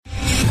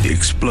the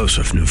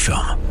explosive new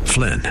film,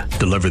 Flynn,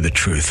 Deliver the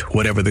Truth,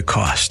 Whatever the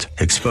Cost,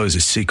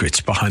 exposes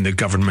secrets behind the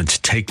government's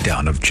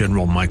takedown of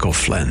General Michael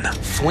Flynn.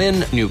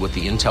 Flynn knew what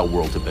the intel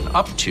world had been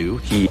up to.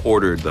 He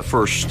ordered the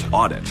first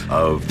audit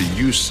of the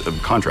use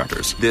of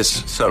contractors.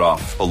 This set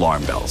off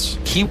alarm bells.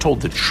 He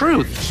told the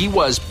truth. He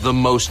was the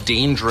most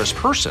dangerous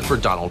person for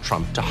Donald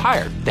Trump to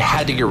hire. They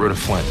had to get rid of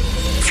Flynn.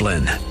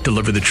 Flynn,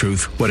 Deliver the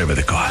Truth, Whatever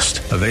the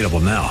Cost. Available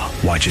now.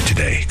 Watch it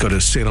today. Go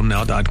to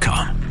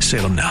salemnow.com.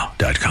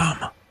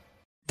 salemnow.com.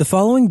 The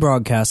following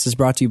broadcast is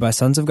brought to you by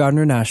Sons of God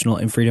International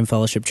and Freedom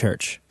Fellowship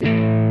Church. Hello,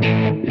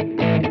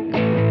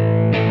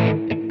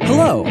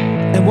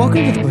 and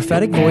welcome to the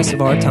prophetic voice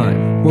of our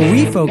time, where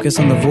we focus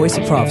on the voice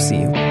of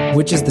prophecy,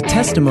 which is the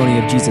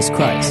testimony of Jesus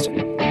Christ.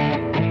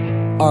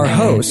 Our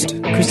host,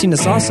 Christina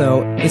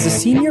Sasso, is a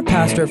senior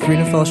pastor at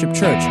Freedom Fellowship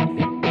Church.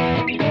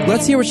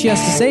 Let's hear what she has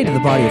to say to the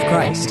body of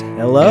Christ.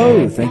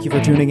 Hello, thank you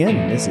for tuning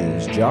in. This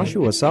is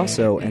Joshua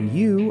Sasso, and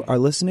you are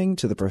listening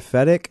to the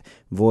prophetic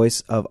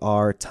voice of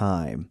our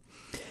time.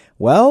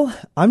 Well,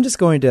 I'm just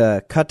going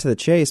to cut to the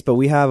chase, but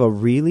we have a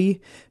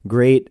really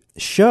great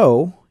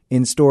show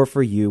in store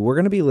for you. We're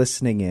going to be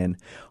listening in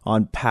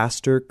on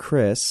Pastor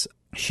Chris.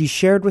 She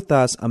shared with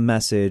us a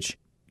message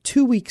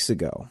 2 weeks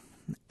ago,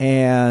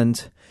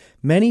 and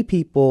many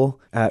people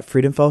at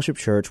Freedom Fellowship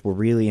Church were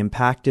really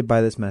impacted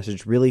by this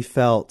message, really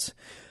felt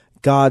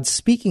God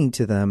speaking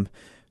to them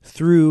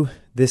through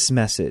this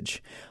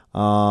message.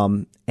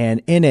 And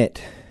in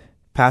it,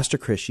 Pastor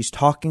Chris, she's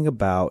talking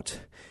about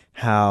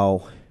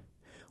how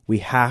we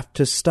have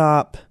to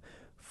stop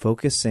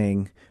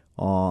focusing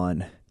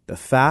on the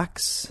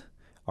facts,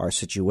 our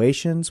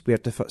situations. We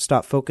have to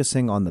stop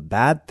focusing on the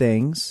bad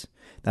things.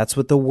 That's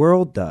what the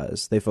world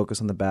does. They focus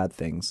on the bad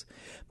things.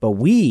 But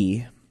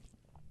we,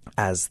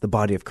 as the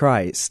body of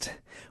Christ,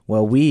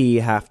 well, we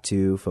have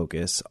to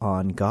focus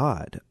on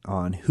God,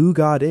 on who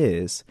God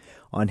is,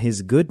 on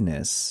His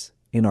goodness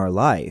in our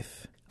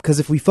life. Because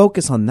if we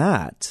focus on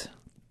that,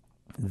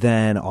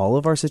 then all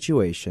of our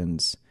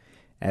situations,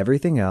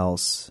 everything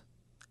else,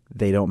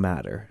 they don't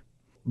matter.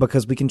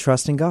 Because we can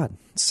trust in God.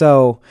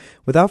 So,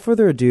 without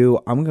further ado,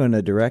 I'm going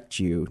to direct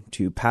you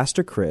to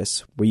Pastor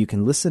Chris, where you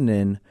can listen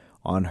in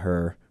on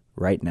her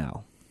right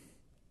now.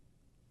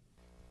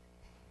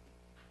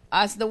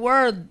 As the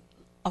world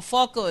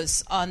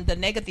focus on the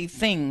negative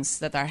things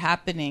that are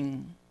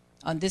happening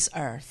on this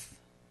earth,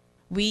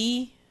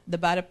 we, the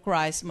body of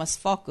Christ, must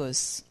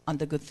focus on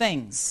the good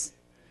things.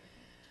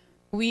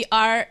 We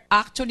are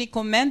actually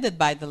commended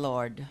by the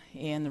Lord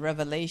in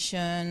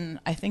Revelation,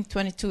 I think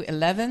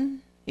 22:11.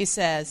 He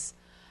says,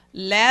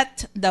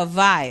 let the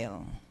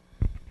vile,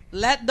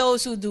 let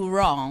those who do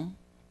wrong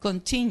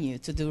continue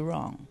to do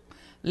wrong.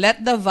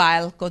 Let the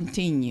vile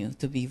continue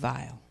to be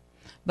vile.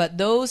 But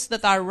those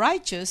that are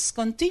righteous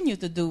continue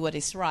to do what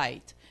is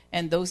right,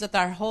 and those that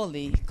are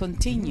holy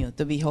continue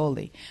to be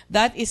holy.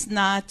 That is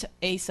not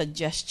a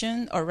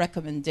suggestion or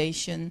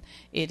recommendation.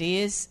 It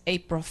is a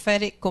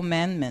prophetic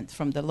commandment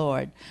from the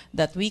Lord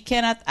that we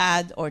cannot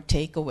add or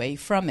take away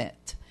from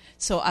it.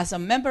 So as a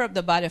member of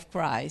the body of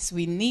Christ,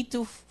 we need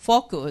to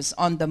focus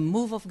on the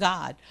move of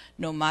God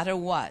no matter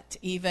what,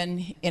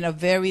 even in a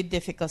very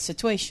difficult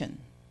situation.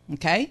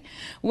 Okay?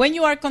 When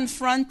you are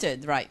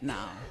confronted right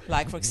now,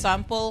 like for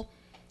example,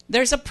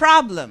 there's a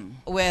problem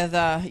with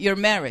your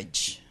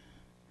marriage.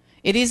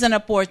 It is an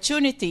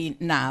opportunity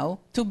now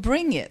to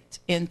bring it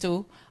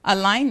into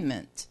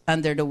alignment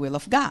under the will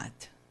of God,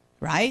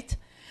 right?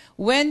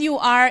 When you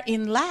are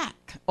in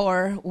lack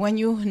or when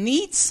you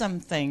need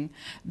something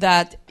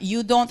that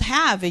you don't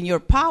have in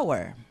your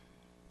power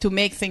to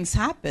make things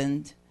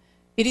happen,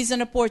 it is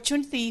an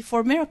opportunity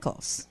for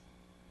miracles.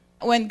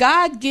 When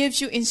God gives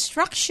you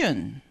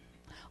instruction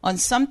on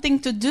something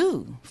to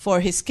do for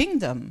His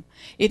kingdom,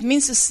 it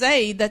means to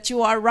say that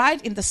you are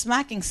right in the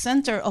smacking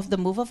center of the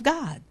move of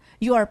God.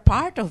 You are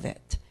part of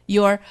it.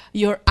 You're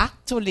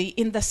actually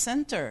in the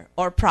center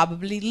or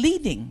probably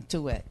leading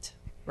to it,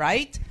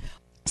 right?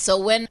 So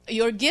when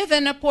you're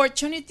given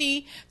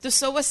opportunity to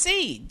sow a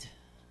seed,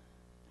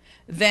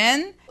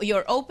 then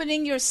you're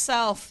opening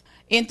yourself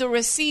into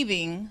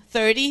receiving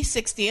 30,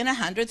 60, and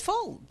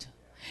 100-fold.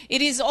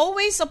 It is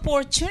always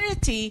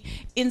opportunity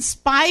in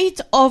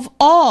spite of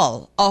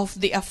all of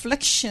the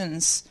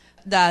afflictions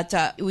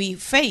that we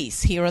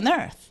face here on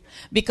earth.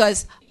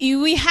 Because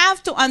we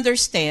have to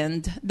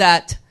understand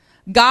that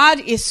God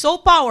is so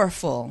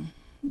powerful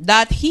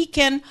that He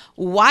can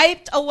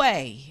wipe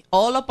away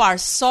all of our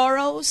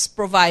sorrows,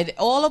 provide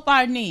all of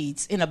our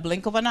needs in a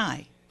blink of an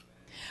eye.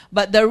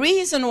 But the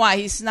reason why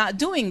He's not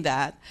doing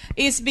that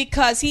is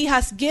because He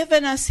has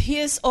given us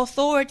His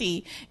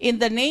authority in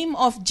the name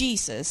of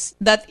Jesus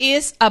that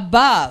is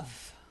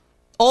above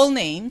all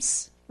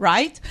names,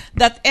 right?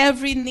 That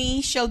every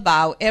knee shall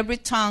bow, every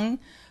tongue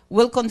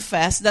will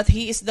confess that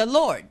He is the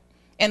Lord.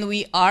 And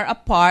we are a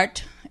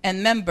part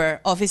and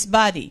member of His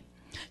body.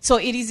 So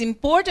it is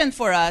important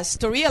for us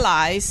to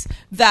realize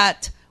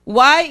that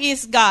why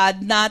is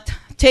God not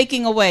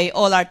taking away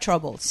all our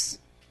troubles?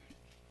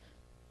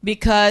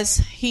 Because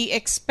He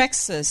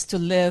expects us to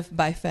live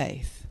by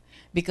faith.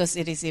 because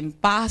it is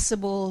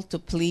impossible to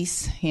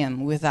please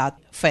Him without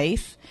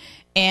faith.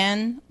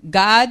 And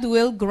God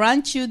will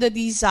grant you the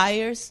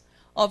desires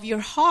of your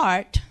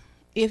heart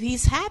if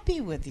He's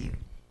happy with you.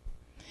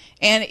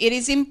 And it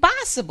is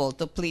impossible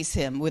to please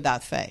Him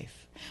without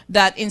faith.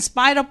 That in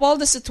spite of all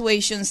the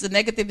situations, the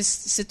negative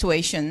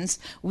situations,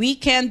 we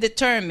can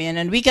determine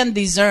and we can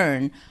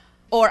discern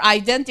or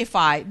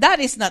identify that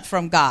is not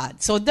from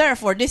God. So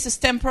therefore, this is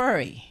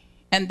temporary.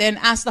 And then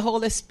ask the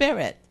Holy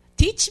Spirit,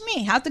 teach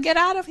me how to get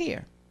out of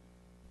here.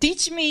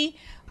 Teach me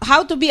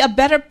how to be a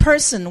better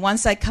person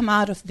once I come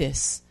out of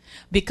this.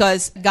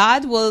 Because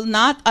God will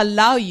not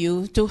allow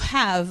you to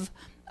have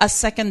a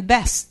second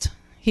best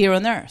here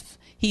on earth.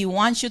 He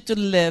wants you to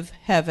live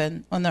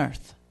heaven on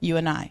earth, you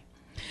and I.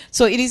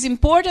 So it is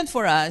important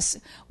for us,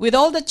 with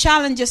all the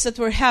challenges that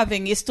we're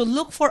having, is to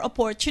look for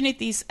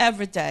opportunities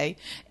every day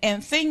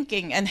and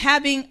thinking and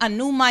having a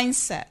new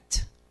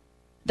mindset.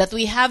 That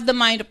we have the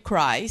mind of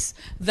Christ,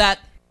 that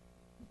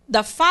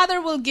the Father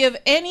will give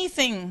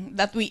anything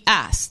that we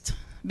asked.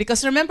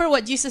 Because remember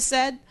what Jesus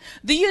said?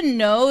 Do you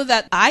know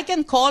that I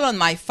can call on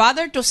my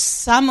Father to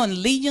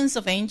summon legions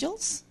of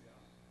angels?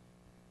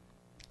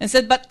 And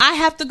said, but I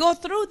have to go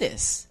through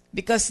this.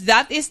 Because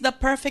that is the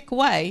perfect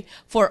way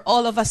for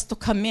all of us to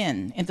come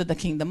into the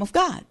kingdom of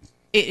God.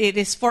 It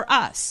is for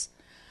us.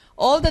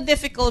 All the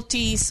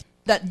difficulties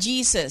that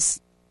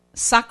Jesus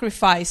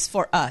sacrificed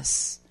for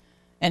us,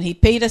 and He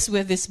paid us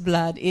with His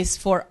blood, is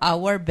for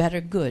our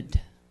better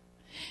good.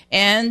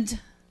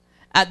 And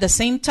at the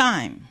same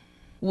time,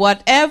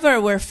 whatever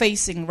we're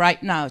facing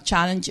right now,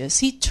 challenges,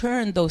 He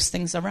turned those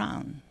things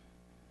around.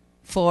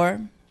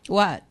 For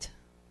what?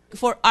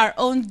 For our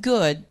own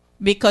good.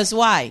 Because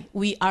why?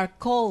 We are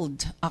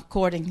called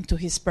according to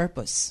His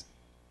purpose.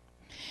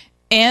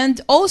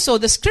 And also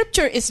the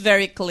scripture is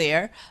very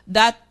clear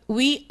that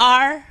we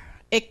are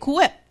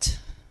equipped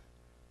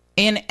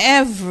in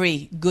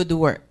every good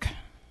work.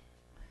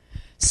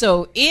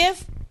 So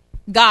if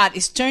God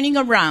is turning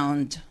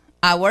around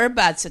our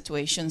bad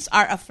situations,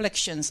 our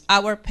afflictions,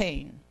 our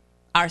pain,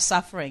 our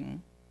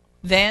suffering,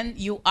 then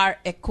you are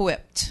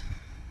equipped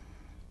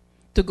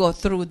to go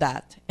through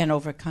that and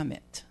overcome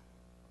it.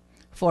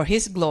 For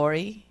His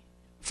glory,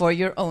 for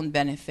your own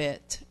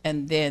benefit,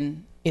 and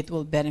then it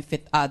will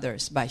benefit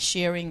others by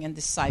sharing and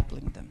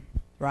discipling them,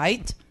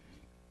 right?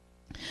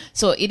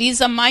 So it is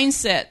a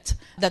mindset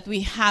that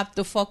we have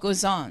to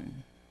focus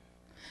on.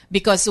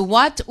 Because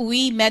what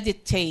we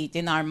meditate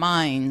in our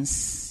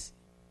minds,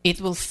 it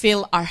will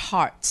fill our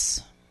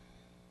hearts.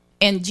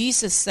 And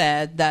Jesus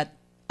said that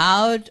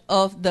out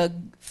of the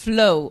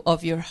flow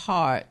of your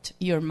heart,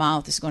 your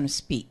mouth is going to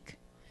speak.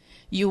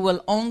 You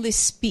will only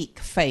speak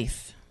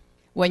faith.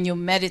 When you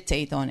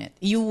meditate on it,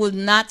 you will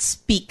not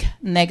speak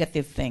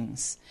negative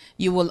things.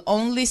 You will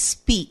only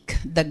speak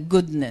the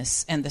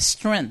goodness and the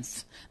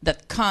strength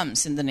that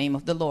comes in the name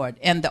of the Lord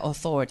and the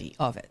authority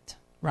of it,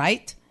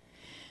 right?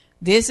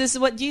 This is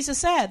what Jesus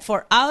said,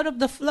 for out of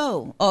the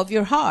flow of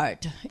your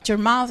heart, your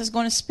mouth is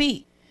going to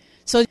speak.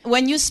 So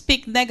when you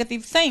speak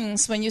negative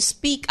things, when you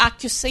speak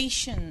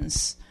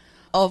accusations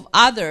of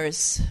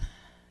others,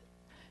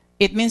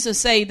 it means to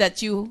say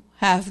that you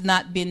have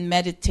not been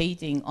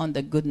meditating on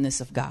the goodness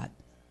of God.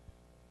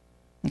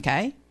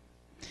 Okay?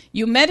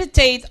 You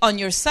meditate on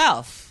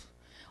yourself,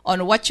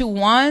 on what you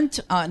want,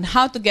 on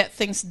how to get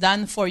things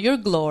done for your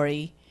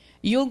glory.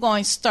 You're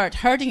going to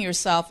start hurting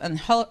yourself and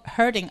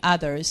hurting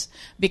others,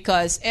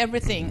 because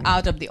everything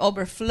out of the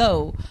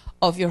overflow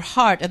of your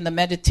heart and the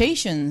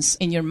meditations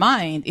in your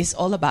mind is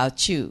all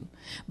about you.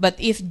 But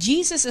if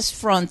Jesus is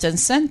front and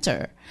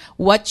center,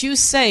 what you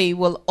say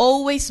will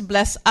always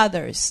bless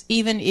others,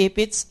 even if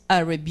it's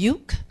a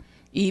rebuke,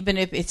 even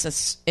if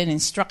it's an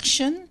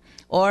instruction,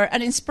 or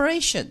an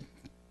inspiration,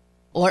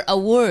 or a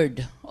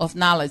word of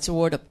knowledge, a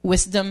word of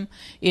wisdom,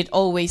 it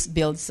always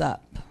builds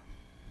up.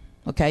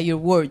 Okay, your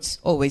words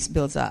always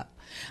builds up.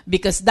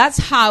 Because that's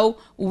how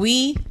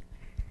we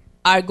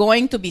are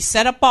going to be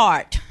set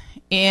apart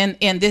in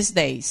these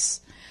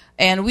days.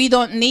 And we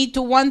don't need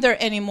to wonder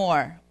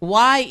anymore,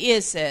 why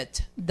is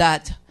it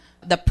that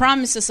the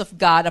promises of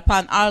God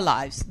upon our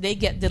lives, they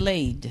get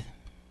delayed?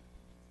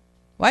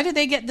 Why do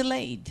they get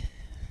delayed?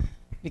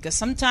 Because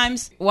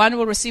sometimes one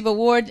will receive a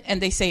word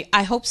and they say,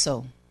 I hope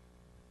so.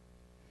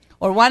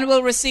 Or one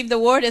will receive the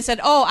word and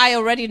said, oh, I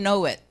already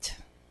know it.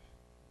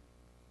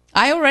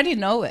 I already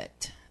know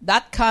it.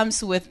 That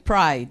comes with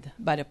pride,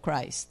 body of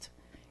Christ.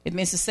 It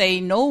means to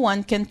say no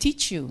one can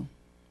teach you,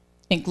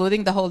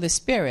 including the Holy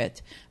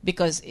Spirit,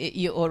 because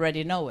you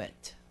already know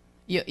it.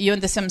 You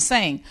understand what I'm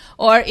saying?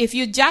 Or if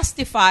you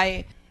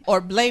justify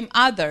or blame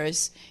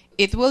others,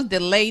 it will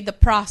delay the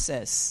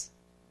process.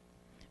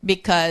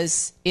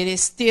 Because it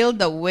is still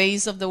the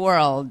ways of the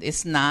world,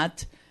 it's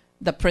not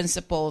the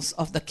principles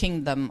of the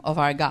kingdom of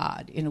our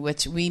God, in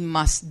which we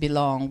must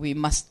belong, we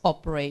must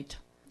operate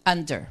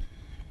under.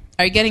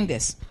 Are you getting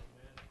this?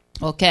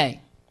 Okay.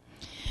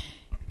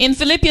 In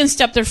Philippians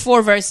chapter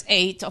 4, verse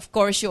 8, of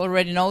course you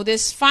already know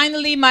this.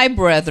 Finally, my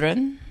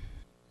brethren,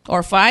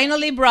 or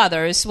finally,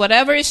 brothers,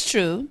 whatever is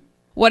true,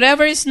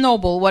 whatever is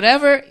noble,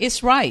 whatever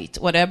is right,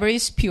 whatever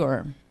is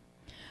pure,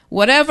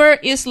 whatever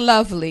is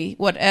lovely,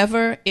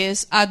 whatever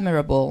is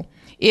admirable,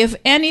 if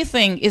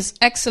anything is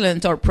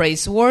excellent or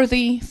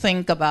praiseworthy,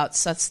 think about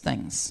such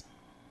things.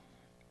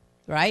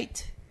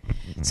 Right?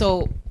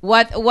 So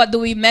what do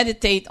we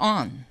meditate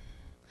on?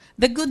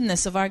 The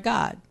goodness of our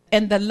God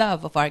and the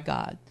love of our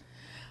God.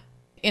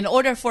 In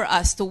order for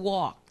us to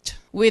walk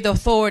with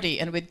authority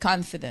and with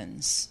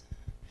confidence.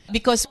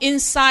 Because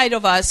inside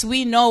of us,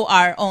 we know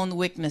our own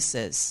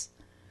weaknesses.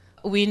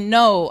 We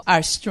know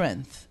our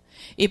strength.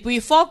 If we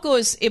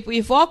focus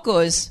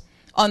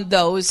on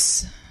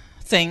those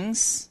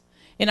things,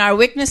 in our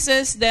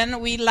weaknesses, then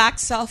we lack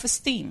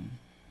self-esteem.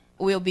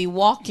 We'll be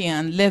walking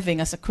and living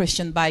as a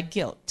Christian by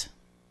guilt.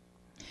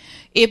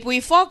 If we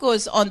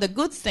focus on the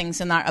good things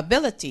and our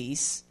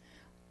abilities,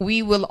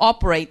 we will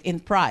operate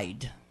in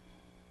pride.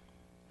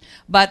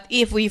 But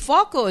if we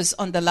focus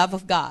on the love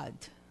of God,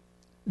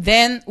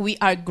 then we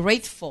are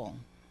grateful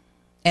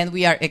and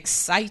we are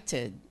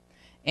excited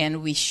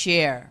and we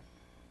share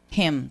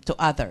Him to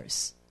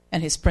others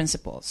and His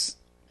principles.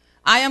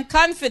 I am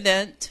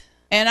confident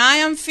and I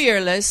am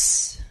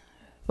fearless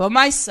for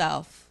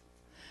myself,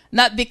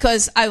 not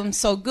because I am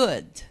so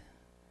good,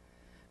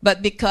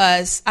 but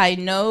because I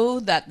know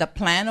that the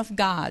plan of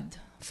God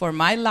for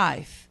my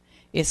life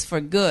is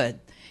for good.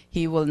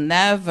 He will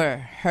never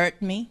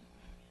hurt me,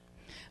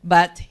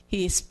 but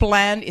His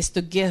plan is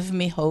to give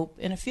me hope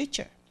in the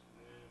future.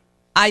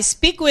 I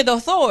speak with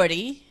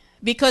authority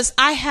because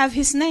I have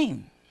His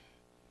name.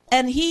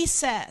 And He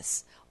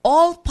says,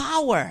 all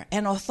power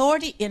and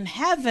authority in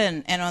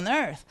heaven and on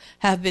earth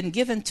have been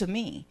given to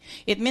me.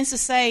 It means to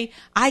say,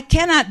 I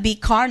cannot be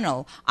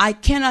carnal. I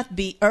cannot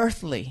be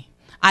earthly.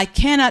 I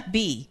cannot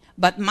be,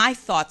 but my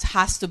thoughts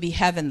has to be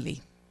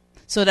heavenly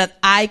so that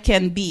I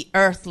can be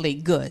earthly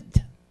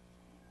good.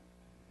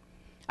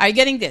 Are you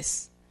getting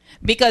this?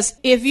 Because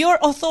if your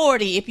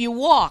authority, if you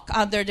walk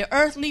under the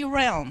earthly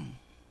realm,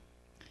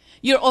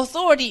 your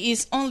authority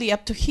is only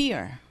up to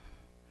here.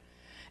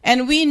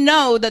 And we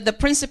know that the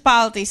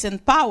principalities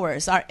and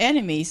powers, our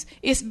enemies,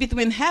 is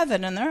between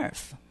heaven and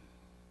earth.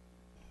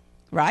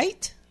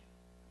 Right?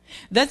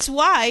 That's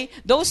why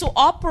those who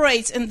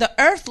operate in the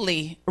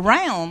earthly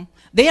realm,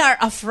 they are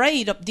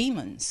afraid of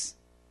demons.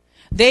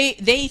 They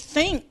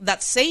think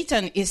that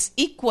Satan is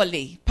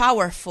equally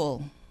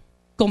powerful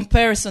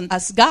comparison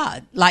as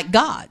God, like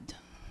God.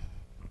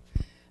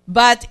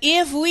 But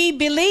if we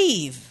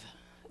believe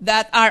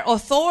that our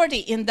authority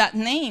in that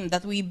name,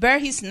 that we bear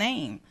His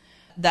name,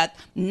 that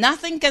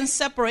nothing can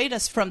separate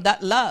us from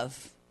that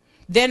love,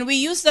 then we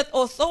use that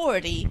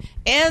authority,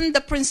 and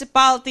the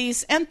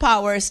principalities and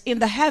powers in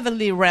the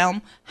heavenly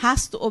realm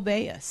has to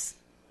obey us.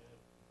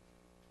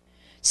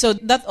 So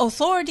that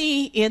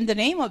authority in the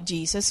name of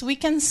Jesus, we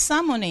can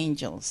summon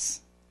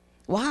angels.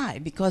 Why?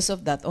 Because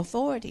of that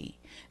authority.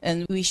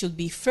 And we should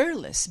be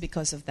fearless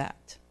because of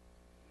that.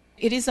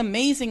 It is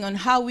amazing on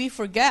how we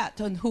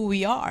forget on who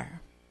we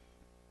are.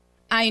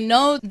 I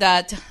know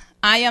that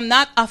I am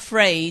not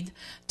afraid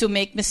to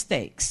make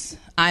mistakes.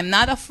 I'm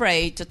not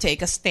afraid to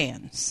take a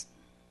stance.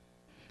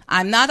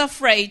 I'm not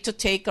afraid to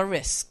take a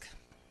risk.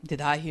 Did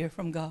I hear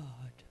from God?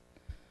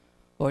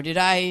 Or did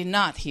I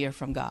not hear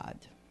from God?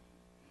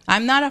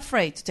 I'm not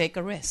afraid to take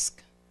a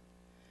risk.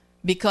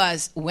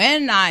 Because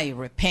when I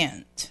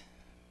repent,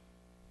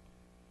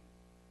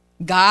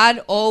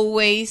 God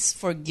always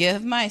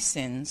forgive my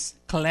sins,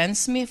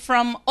 cleanse me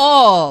from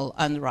all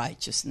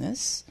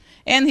unrighteousness,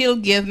 and He'll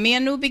give me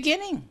a new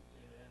beginning.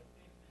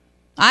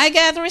 I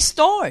get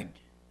restored.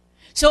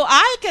 So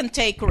I can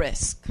take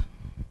risk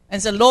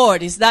and say,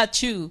 Lord, is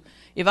that you?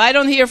 If I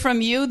don't hear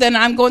from you, then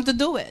I'm going to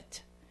do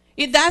it.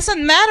 It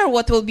doesn't matter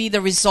what will be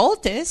the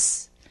result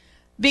is,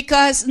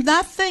 because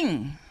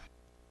nothing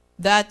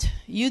that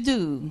you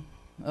do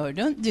or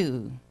don't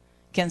do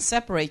can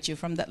separate you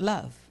from that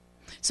love.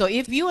 So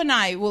if you and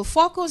I will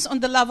focus on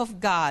the love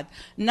of God,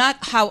 not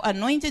how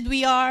anointed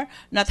we are,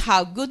 not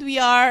how good we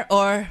are,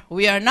 or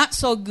we are not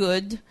so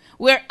good,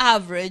 we're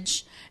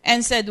average,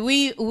 and said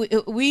we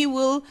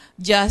will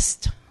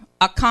just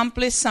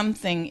accomplish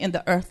something in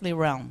the earthly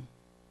realm.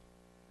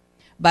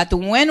 But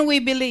when we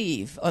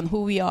believe on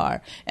who we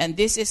are, and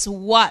this is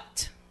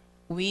what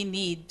we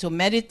need to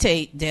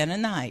meditate day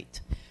and night,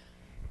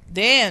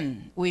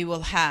 then we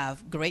will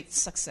have great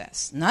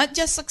success. Not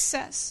just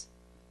success,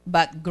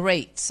 but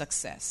great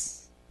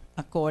success,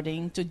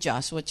 according to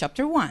Joshua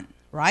chapter 1,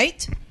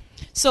 right?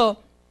 So,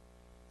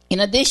 in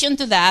addition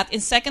to that, in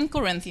 2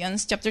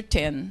 Corinthians chapter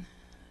 10,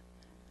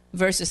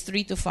 verses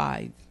 3 to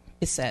 5,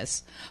 it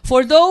says,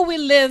 for though we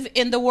live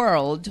in the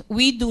world,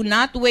 we do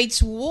not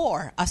wage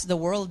war as the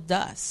world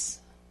does,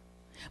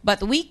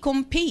 but we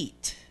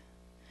compete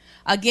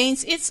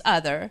against each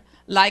other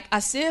like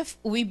as if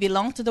we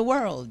belong to the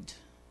world.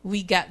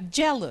 We got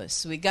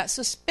jealous, we got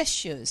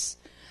suspicious,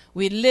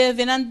 we live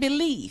in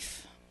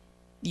unbelief.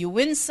 You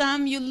win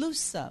some, you lose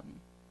some.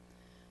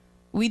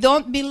 We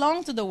don't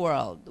belong to the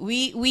world.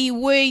 We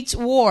wage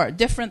war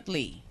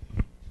differently.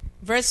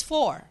 Verse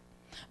 4.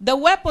 The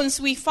weapons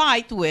we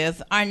fight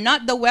with are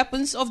not the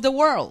weapons of the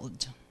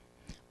world.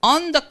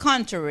 On the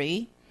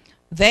contrary,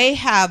 they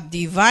have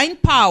divine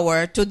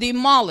power to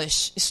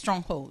demolish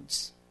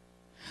strongholds.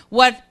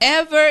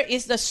 Whatever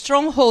is the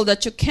stronghold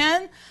that you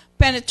can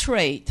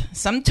penetrate,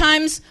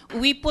 sometimes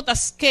we put a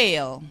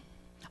scale.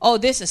 Oh,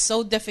 this is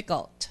so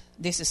difficult.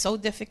 This is so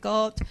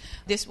difficult.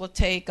 This will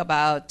take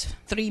about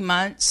 3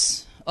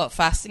 months of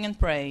fasting and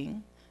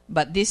praying,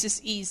 but this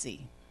is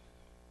easy.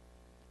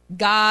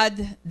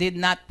 God did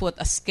not put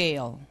a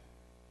scale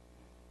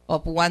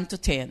of 1 to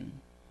 10.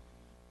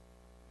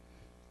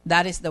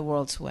 That is the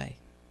world's way.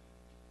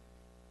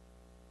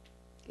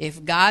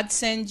 If God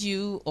sends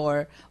you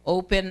or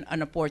open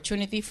an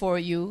opportunity for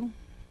you,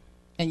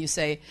 and you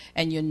say,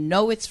 and you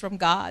know it's from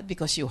God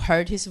because you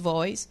heard his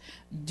voice,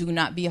 do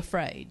not be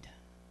afraid.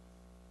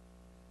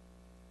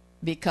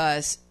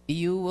 Because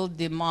you will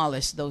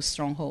demolish those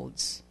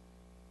strongholds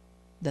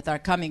that are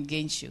coming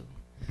against you.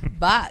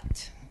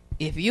 But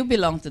if you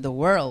belong to the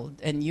world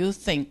and you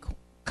think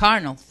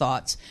carnal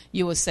thoughts,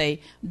 you will say,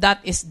 that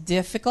is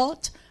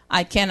difficult.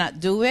 I cannot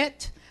do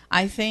it.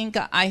 I think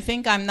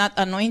I'm not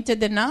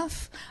anointed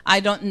enough.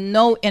 I don't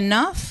know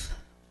enough.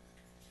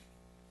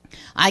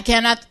 I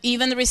cannot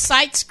even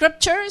recite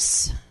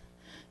scriptures.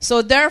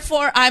 So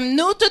therefore, I'm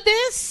new to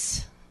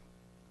this.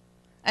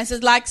 And so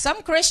like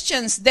some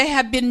Christians, they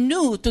have been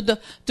new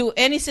to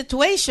any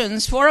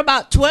situations for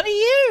about 20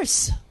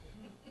 years.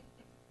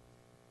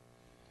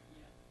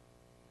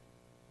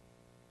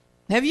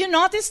 Have you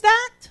noticed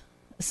that?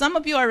 Some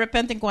of you are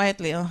repenting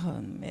quietly. Oh,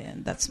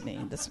 man, that's me.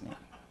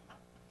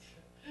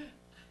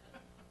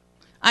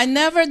 I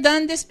never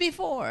done this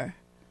before.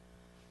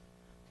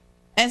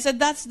 And so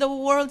that's the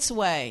world's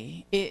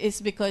way.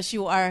 It's because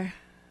you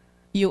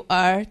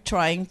are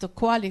trying to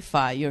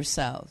qualify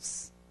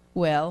yourselves.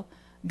 Well,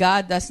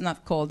 God does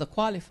not call the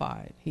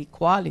qualified. He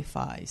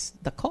qualifies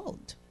the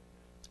called.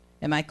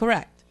 Am I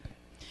correct?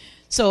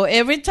 So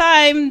every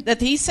time that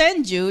he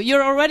sends you,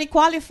 you're already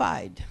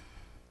qualified.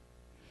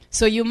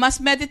 So you must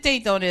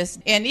meditate on this.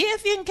 And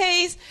if in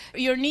case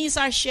your knees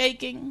are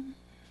shaking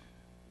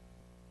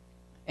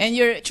and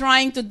you're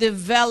trying to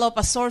develop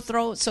a sore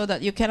throat so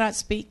that you cannot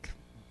speak.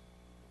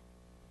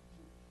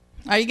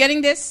 Are you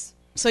getting this?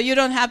 So you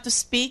don't have to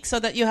speak so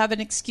that you have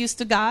an excuse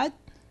to God?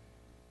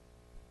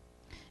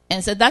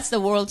 And so that's the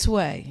world's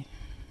way.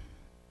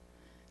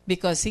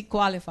 Because he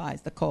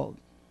qualifies the called.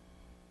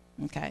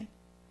 Okay?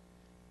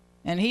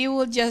 And he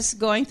will just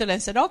go into it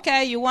and said,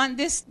 okay, you want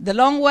this the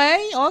long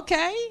way?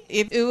 Okay.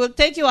 If it will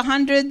take you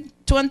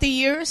 120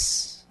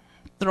 years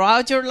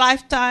throughout your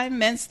lifetime,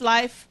 man's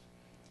life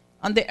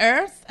on the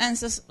earth. And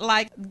so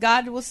like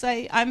God will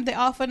say, I'm the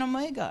Alpha and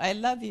Omega. I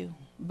love you.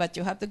 But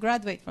you have to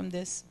graduate from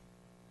this.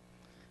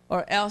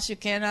 Or else you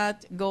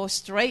cannot go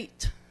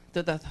straight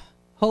to the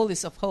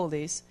holiest of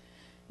holies.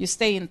 You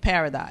stay in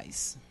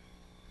paradise.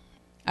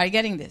 Are you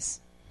getting this?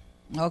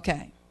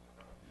 Okay.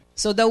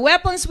 So the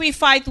weapons we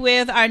fight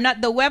with are not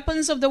the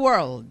weapons of the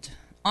world.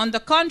 On the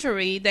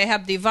contrary, they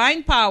have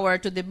divine power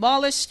to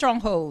demolish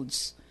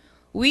strongholds.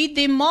 We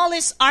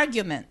demolish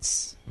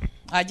arguments.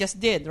 I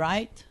just did,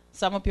 right?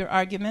 Some of your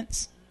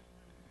arguments.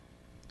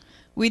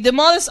 We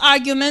demolish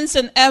arguments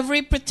and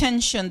every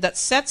pretension that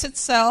sets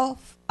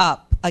itself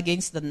up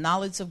against the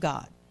knowledge of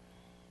God.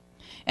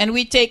 And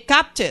we take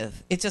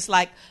captive. It's just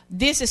like,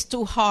 this is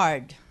too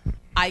hard.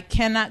 I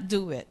cannot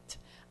do it.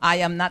 I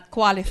am not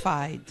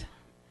qualified.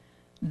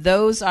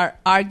 Those are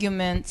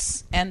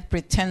arguments and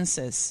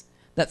pretenses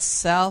that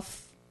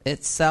self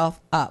itself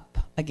up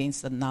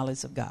against the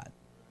knowledge of God.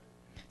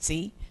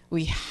 See,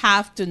 we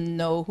have to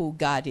know who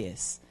God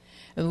is.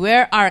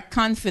 Where our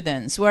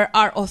confidence, where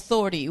our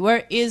authority,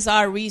 where is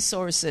our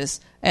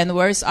resources, and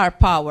where's our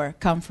power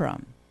come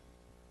from?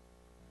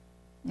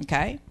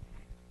 Okay?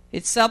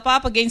 It's self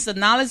up against the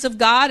knowledge of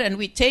God, and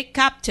we take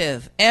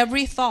captive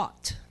every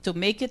thought to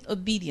make it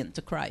obedient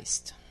to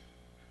Christ.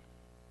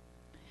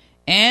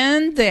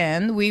 And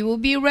then we will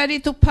be ready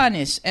to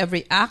punish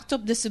every act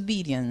of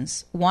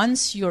disobedience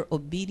once your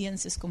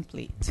obedience is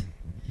complete.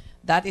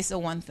 That is the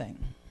one thing.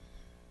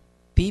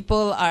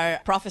 People are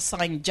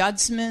prophesying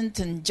judgment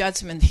and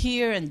judgment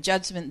here and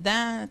judgment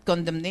that,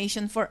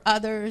 condemnation for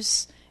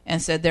others,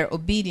 and said their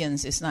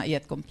obedience is not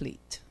yet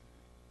complete.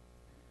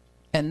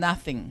 And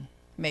nothing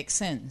makes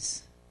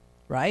sense,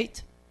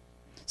 right?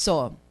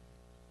 So,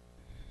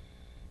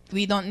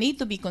 we don't need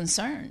to be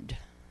concerned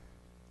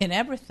in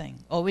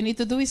everything. All we need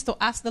to do is to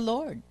ask the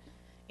Lord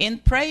in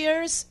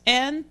prayers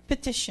and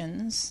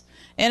petitions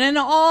and in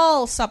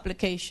all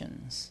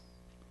supplications,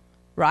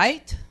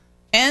 right?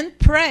 And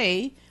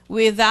pray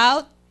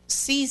without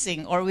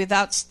ceasing or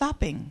without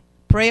stopping.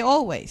 Pray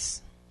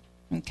always.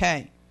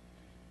 Okay.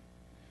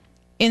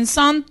 In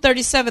Psalm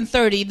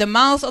 37:30, the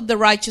mouth of the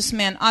righteous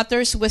man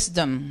utters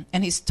wisdom,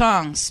 and his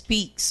tongue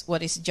speaks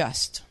what is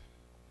just.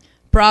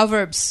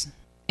 Proverbs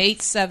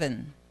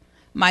 8:7,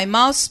 my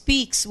mouth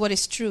speaks what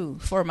is true,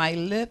 for my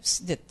lips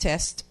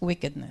detest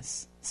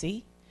wickedness.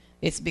 See?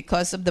 It's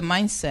because of the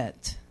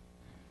mindset.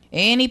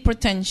 Any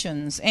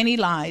pretensions, any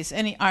lies,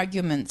 any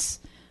arguments,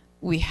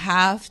 we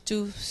have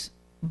to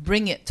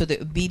bring it to the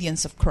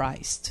obedience of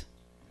Christ.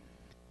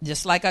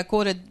 Just like I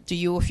quoted to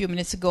you a few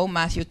minutes ago,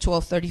 Matthew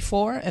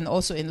 12:34, and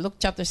also in Luke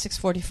chapter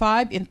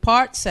 6:45, in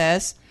part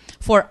says,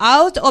 "For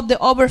out of the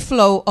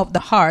overflow of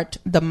the heart,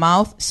 the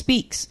mouth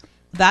speaks."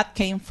 That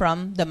came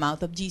from the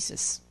mouth of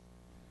Jesus.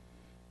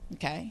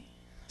 Okay?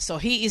 So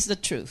he is the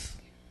truth.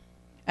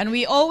 And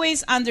we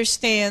always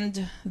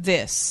understand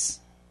this.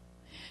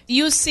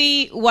 You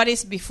see what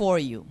is before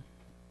you.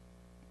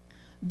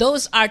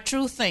 Those are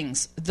true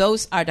things.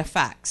 Those are the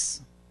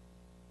facts.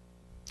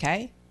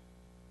 Okay?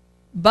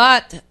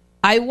 But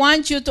I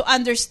want you to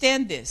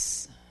understand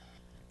this.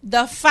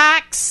 The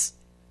facts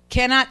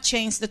cannot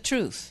change the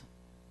truth.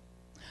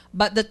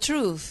 But the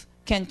truth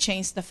can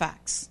change the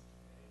facts.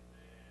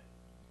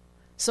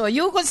 So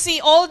you could see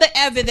all the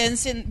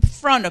evidence in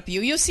front of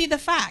you. You see the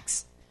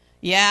facts.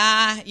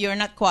 Yeah, you're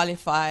not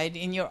qualified.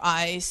 In your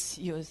eyes,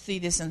 you see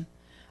this and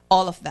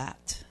all of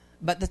that.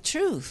 But the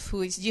truth,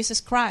 who is Jesus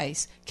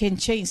Christ, can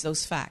change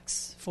those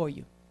facts for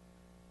you.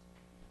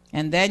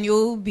 And then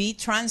you'll be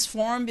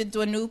transformed into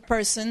a new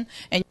person,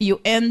 and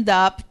you end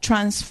up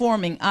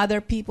transforming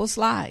other people's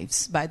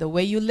lives by the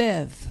way you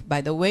live, by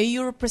the way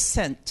you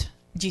represent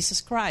Jesus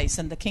Christ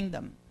and the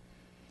kingdom,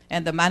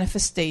 and the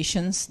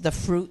manifestations, the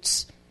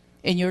fruits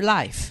in your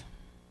life.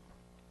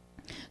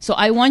 So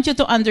I want you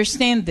to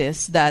understand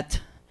this, that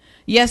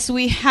yes,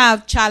 we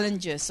have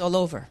challenges all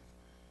over,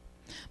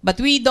 but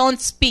we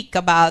don't speak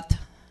about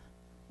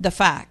the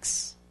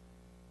facts.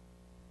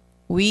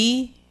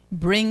 We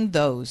bring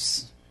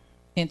those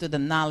into the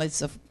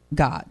knowledge of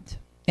God.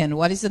 And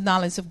what is the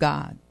knowledge of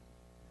God?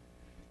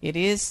 It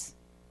is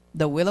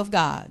the will of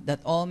God that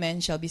all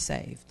men shall be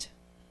saved.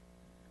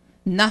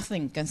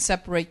 Nothing can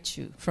separate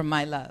you from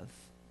my love.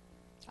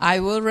 I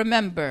will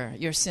remember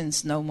your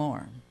sins no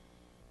more.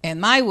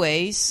 And my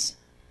ways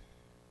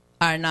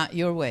are not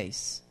your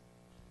ways.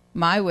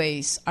 My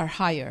ways are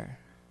higher.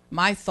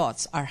 My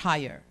thoughts are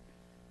higher.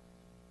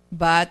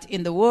 But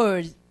in the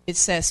Word, it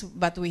says,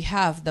 but we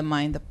have the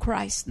mind of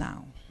Christ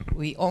now.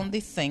 We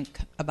only think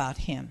about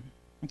Him.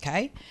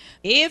 Okay?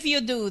 If you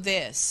do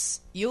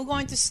this, you're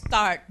going to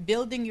start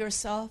building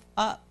yourself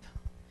up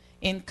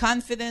in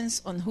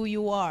confidence on who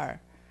you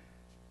are,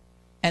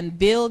 and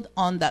build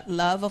on that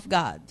love of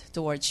God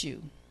towards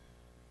you,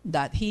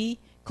 that He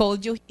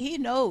called you. He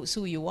knows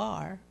who you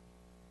are,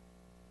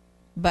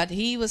 but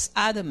He was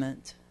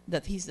adamant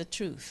that He's the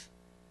truth.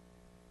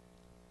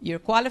 Your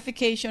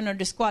qualification or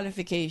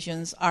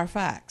disqualifications are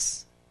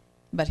facts,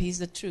 but He's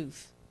the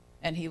truth,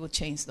 and He will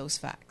change those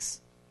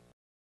facts.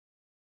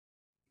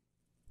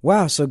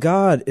 Wow, so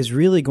God is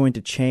really going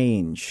to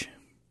change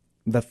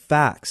the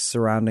facts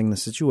surrounding the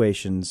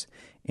situations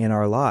in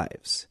our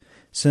lives.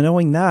 So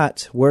knowing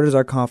that, where does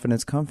our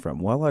confidence come from?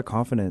 Well, our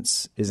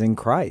confidence is in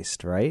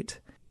Christ, right?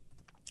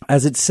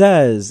 As it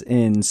says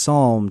in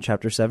Psalm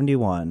chapter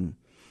 71,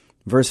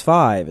 verse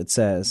 5, it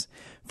says,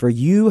 "For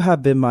you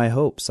have been my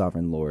hope,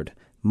 sovereign Lord,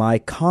 my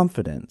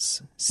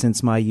confidence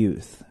since my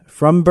youth.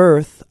 From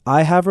birth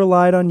I have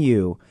relied on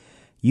you.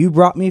 You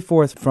brought me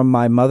forth from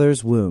my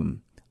mother's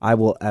womb. I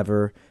will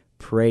ever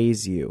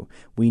praise you."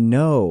 We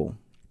know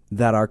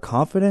that our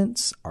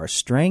confidence, our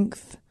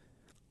strength,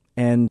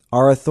 and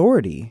our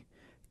authority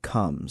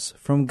comes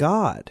from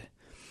God.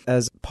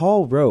 As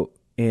Paul wrote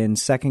in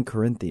 2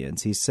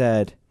 Corinthians, he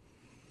said,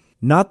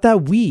 "Not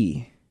that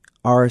we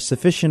are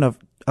sufficient of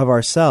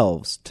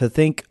ourselves to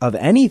think of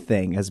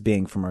anything as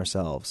being from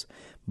ourselves,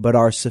 but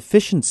our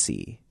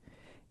sufficiency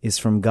is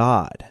from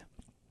God."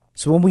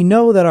 So when we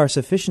know that our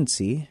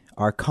sufficiency,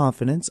 our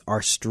confidence,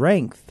 our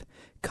strength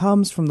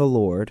comes from the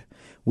Lord,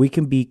 we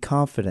can be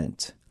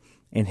confident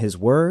in His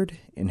word,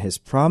 in His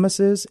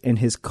promises, in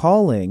His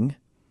calling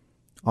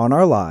on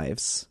our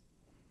lives,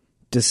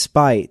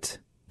 despite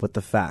what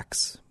the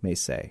facts may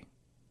say,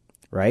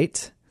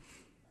 right?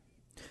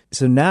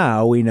 So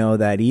now we know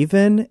that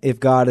even if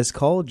God has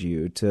called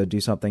you to do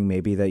something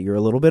maybe that you're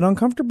a little bit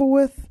uncomfortable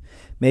with,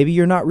 maybe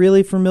you're not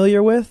really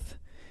familiar with,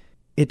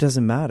 it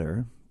doesn't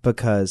matter,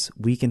 because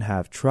we can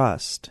have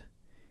trust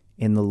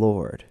in the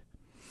Lord.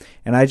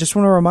 And I just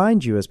want to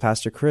remind you, as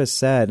Pastor Chris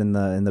said in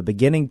the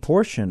beginning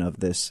portion of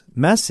this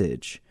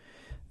message,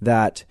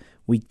 that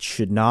we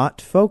should not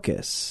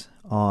focus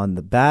on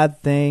the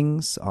bad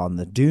things, on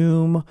the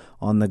doom,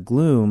 on the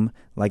gloom,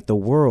 like the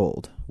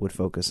world would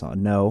focus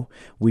on. No,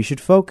 we should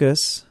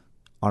focus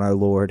on our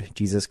Lord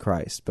Jesus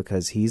Christ,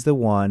 because He's the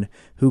one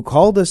who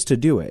called us to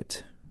do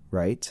it,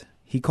 right?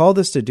 He called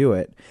us to do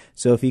it.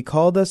 So if He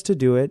called us to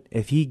do it,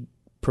 if He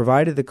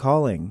provided the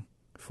calling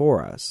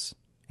for us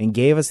and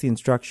gave us the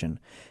instruction,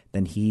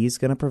 then He's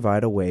going to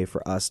provide a way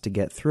for us to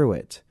get through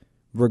it,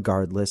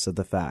 regardless of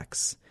the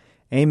facts.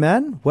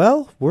 Amen?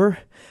 Well, we're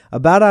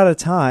about out of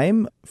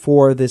time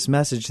for this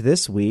message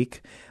this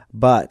week,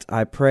 but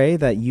I pray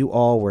that you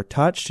all were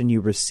touched and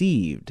you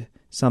received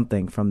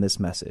something from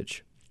this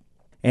message.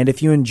 And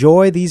if you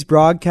enjoy these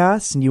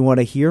broadcasts and you want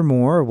to hear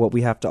more of what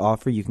we have to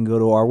offer, you can go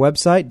to our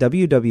website,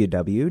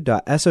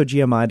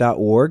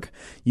 www.sogmi.org.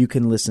 You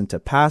can listen to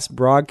past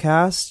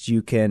broadcasts.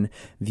 You can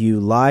view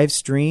live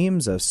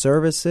streams of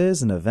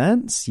services and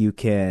events. You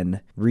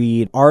can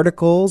read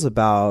articles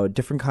about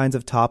different kinds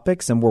of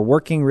topics. And we're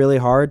working really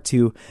hard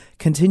to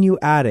continue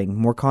adding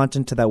more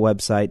content to that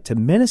website to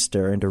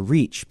minister and to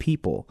reach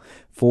people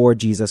for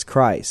Jesus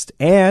Christ.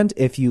 And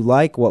if you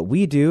like what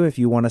we do, if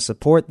you want to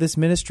support this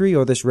ministry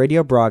or this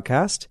radio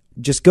broadcast,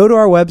 just go to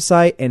our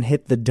website and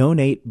hit the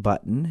donate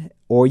button,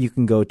 or you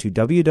can go to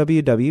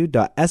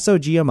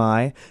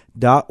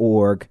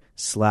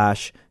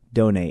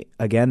www.sogmi.org/donate.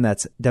 Again,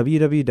 that's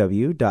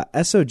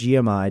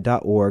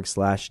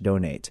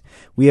www.sogmi.org/donate.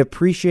 We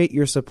appreciate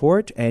your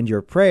support and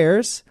your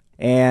prayers,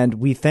 and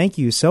we thank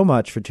you so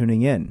much for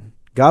tuning in.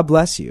 God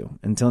bless you.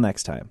 Until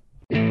next time.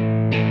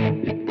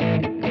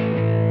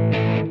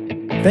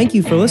 Thank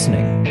you for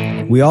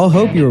listening. We all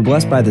hope you were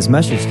blessed by this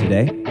message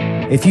today.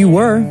 If you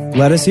were,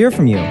 let us hear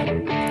from you.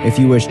 If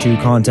you wish to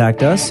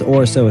contact us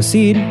or sow a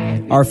seed,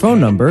 our phone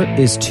number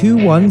is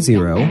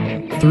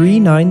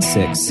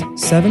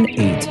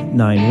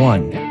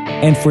 210-396-7891.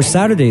 And for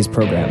Saturday's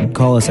program,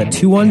 call us at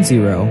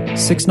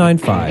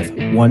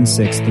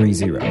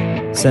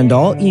 210-695-1630. Send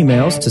all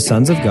emails to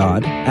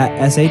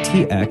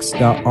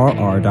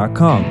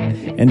sonsofgod@satx.rr.com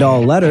and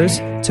all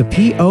letters to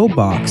P.O.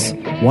 Box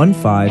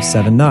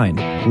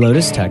 1579,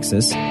 Lotus,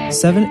 Texas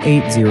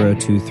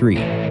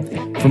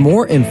 78023. For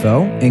more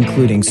info,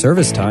 including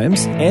service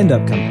times and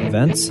upcoming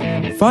events,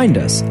 find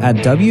us at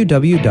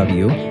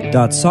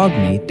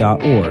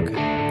www.sogmi.org.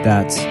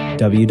 That's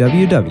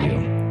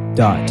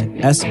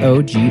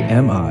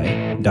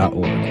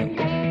www.sogmi.org.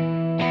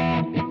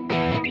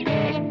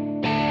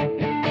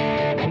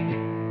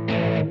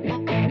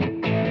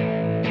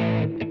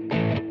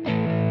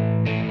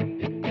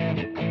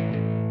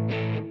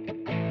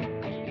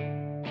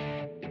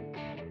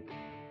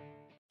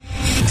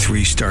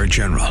 Three-star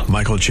General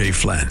Michael J.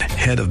 Flynn,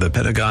 head of the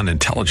Pentagon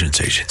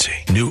Intelligence Agency,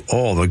 knew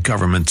all the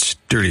government's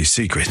dirty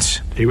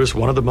secrets. He was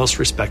one of the most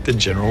respected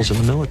generals in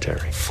the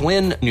military.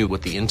 Flynn knew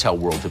what the intel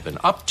world had been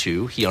up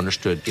to. He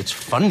understood its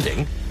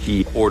funding.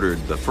 He ordered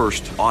the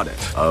first audit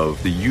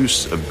of the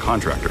use of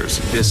contractors.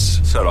 This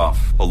set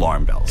off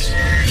alarm bells.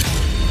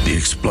 The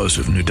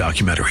explosive new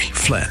documentary,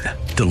 Flynn,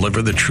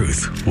 Deliver the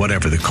Truth,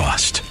 Whatever the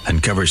Cost,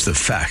 uncovers the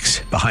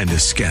facts behind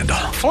this scandal.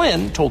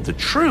 Flynn told the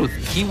truth.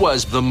 He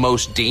was the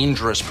most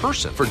dangerous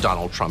person for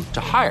Donald Trump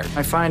to hire.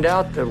 I find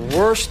out the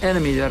worst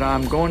enemy that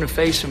I'm going to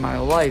face in my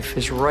life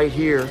is right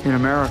here in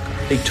America.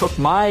 They took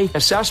my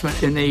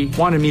assessment and they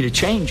wanted me to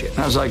change it. And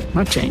I was like, I'm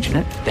not changing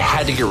it. They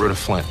had to get rid of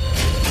Flynn.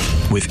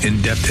 With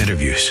in-depth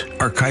interviews,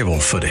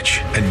 archival footage,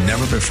 and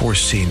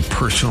never-before-seen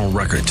personal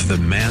records of the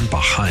man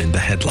behind the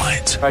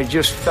headlines. I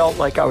just felt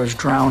like I was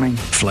drowning.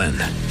 Flynn,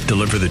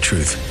 Deliver the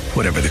Truth,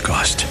 Whatever the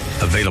Cost.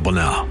 Available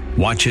now.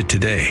 Watch it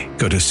today.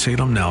 Go to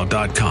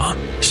salemnow.com.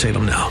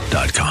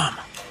 salemnow.com.